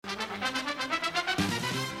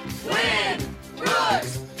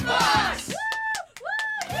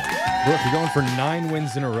Brooke, you're going for 9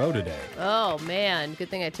 wins in a row today. Oh, man. Good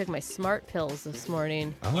thing I took my smart pills this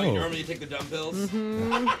morning. Oh, you normally take the dumb pills?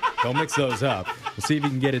 Don't mix those up. We'll see if you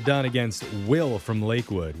can get it done against Will from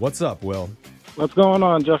Lakewood. What's up, Will? What's going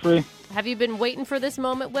on, Jeffrey? Have you been waiting for this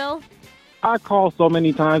moment, Will? I call so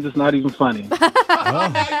many times, it's not even funny.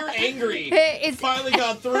 Now you're angry. Hey, Finally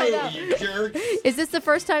got through, you jerk. Is this the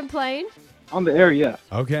first time playing? On the air, yes.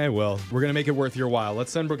 Okay, well, we're going to make it worth your while.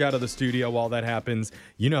 Let's send Brooke out of the studio while that happens.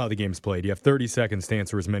 You know how the game's played. You have 30 seconds to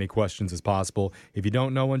answer as many questions as possible. If you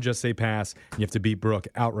don't know one, just say pass. You have to beat Brooke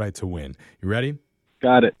outright to win. You ready?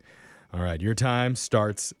 Got it. All right, your time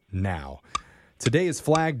starts now. Today is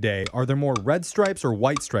Flag Day. Are there more red stripes or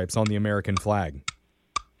white stripes on the American flag?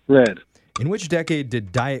 Red. In which decade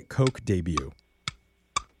did Diet Coke debut?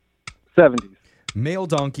 70s. Male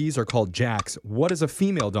donkeys are called jacks. What is a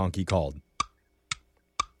female donkey called?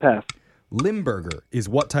 Pass. Limburger is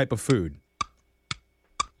what type of food?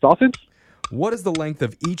 Sausage? What is the length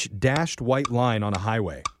of each dashed white line on a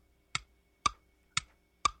highway?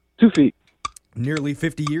 2 feet. Nearly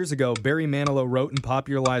 50 years ago, Barry Manilow wrote and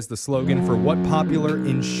popularized the slogan for what popular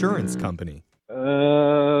insurance company?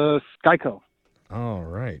 Skyco. All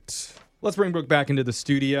right. Let's bring Brooke back into the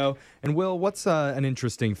studio. And Will, what's an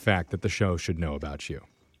interesting fact that the show should know about you?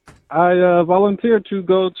 I volunteered to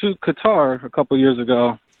go to Qatar a couple years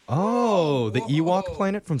ago. Oh, the Ewok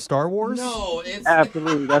planet from Star Wars? No, it's...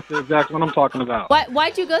 Absolutely. That's exactly what I'm talking about.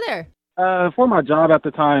 Why'd you go there? For my job at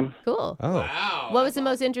the time, Cool. Oh. Wow. What was the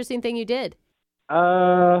most interesting thing you did?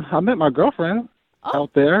 I met my girlfriend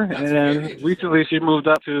out there, That's and very then interesting. recently she moved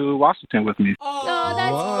up to Washington with me. Oh,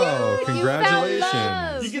 that's Wow, cute. congratulations. You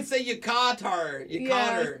found love. You could say you caught her. You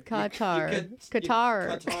caught her. Qatar. You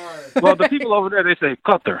Qatar. Qatar. Well, the people over there, they say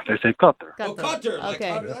Qatar. They say Qatar. Oh, Qatar. Like Okay.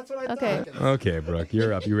 Qatar. That's what I Okay. thought. Okay, Brooke,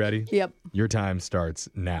 you're up. You ready? Yep. Your time starts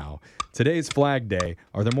now. Today's Flag Day.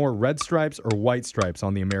 Are there more red stripes or white stripes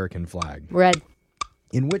on the American flag? Red.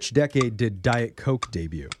 In which decade did Diet Coke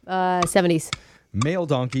debut? 70s. Male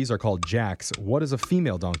donkeys are called jacks. What is a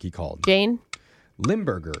female donkey called? Jane.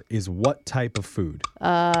 Limburger is what type of food?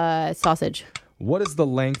 Sausage. What is the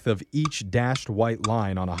length of each dashed white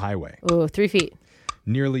line on a highway? Ooh, 3 feet.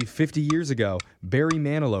 Nearly 50 years ago, Barry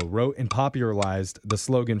Manilow wrote and popularized the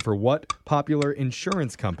slogan for what popular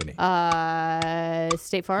insurance company?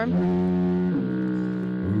 State Farm.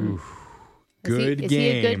 Ooh, good Is game. he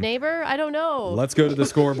a good neighbor? I don't know. Let's go to the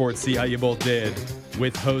scoreboard, see how you both did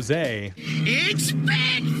with Jose It's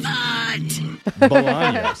Bigfoot!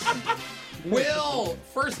 Bolaños. Will,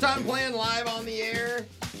 first time playing live on the air,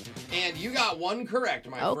 and you got one correct,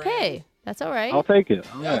 my friend. Okay. That's all right. I'll take it.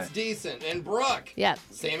 All That's right. decent. And Brooke, Yeah.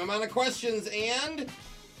 same amount of questions and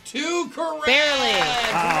 2 correct. Barely.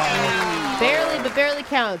 Wow. Barely, but barely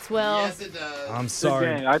counts. Well, Yes, it does. I'm Good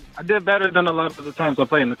sorry. game. I did better than a lot of the times I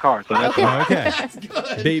play in the car. So that's Okay. That's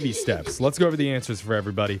good. Baby steps. Let's go over the answers for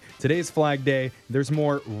everybody. Today's Flag Day. There's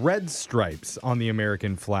more red stripes on the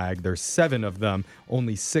American flag. There's 7 of them,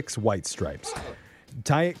 only 6 white stripes.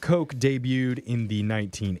 Diet Coke debuted in the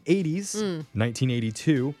 1980s,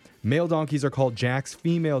 1982. Male donkeys are called jacks.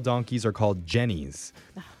 Female donkeys are called jennies.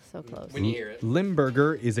 so close. When you hear it.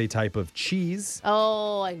 Limburger is a type of cheese,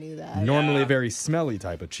 Oh, I knew that. normally a very smelly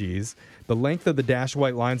type of cheese. The length of the dashed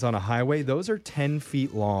white lines on a highway, those are 10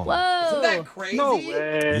 feet long. Whoa. Isn't that crazy? no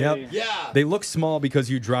way. Yep. Yeah. They look small because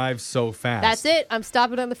you drive so fast. That's it. I'm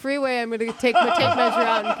stopping on the freeway. I'm going to take my tape measure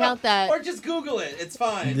out and count that. Or just Google it. It's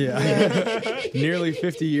fine. Yeah. Nearly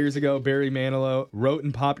 50 years ago, Barry Manilow wrote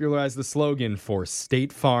and popularized the slogan for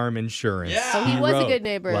State Farm Insurance. Yeah. So he was a wrote, good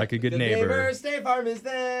neighbor. Like a good The neighbor. State Farm is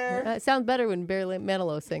there. It sounds better when Barry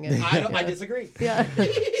Manilow sing it. I disagree. Yeah.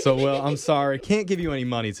 So, Will, I'm sorry. Can't give you any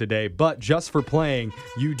money today, but just for playing,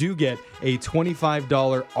 you do get a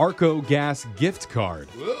 $25 Arco Gas gift card.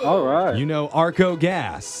 All right. You know Arco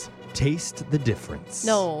Gas. Taste the difference.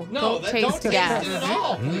 No, No, don't don't taste taste gas. it at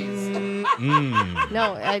all, please.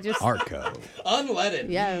 No, I just, Arco. Unleaded.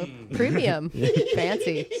 yeah, premium,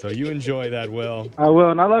 fancy. So you enjoy that, Will. I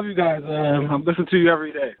will, and I love you guys. I'm listening to you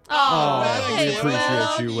every day. Oh, we thanks,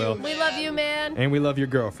 appreciate you, Will. We love you, man. And we love your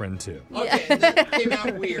girlfriend, too. Okay, that came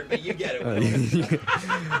out weird, but you get it. Will.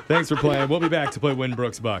 Thanks for playing. We'll be back to play Win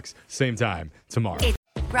Brooks Bucks. Same time tomorrow.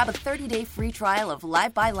 Grab a 30-day free trial of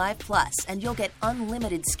Live by Live Plus, and you'll get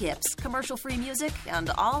unlimited skips, commercial-free music, and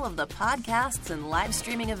all of the podcasts and live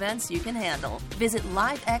streaming events you can handle. Visit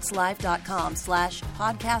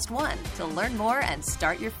livexlive.com/podcast1 to learn more and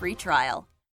start your free trial.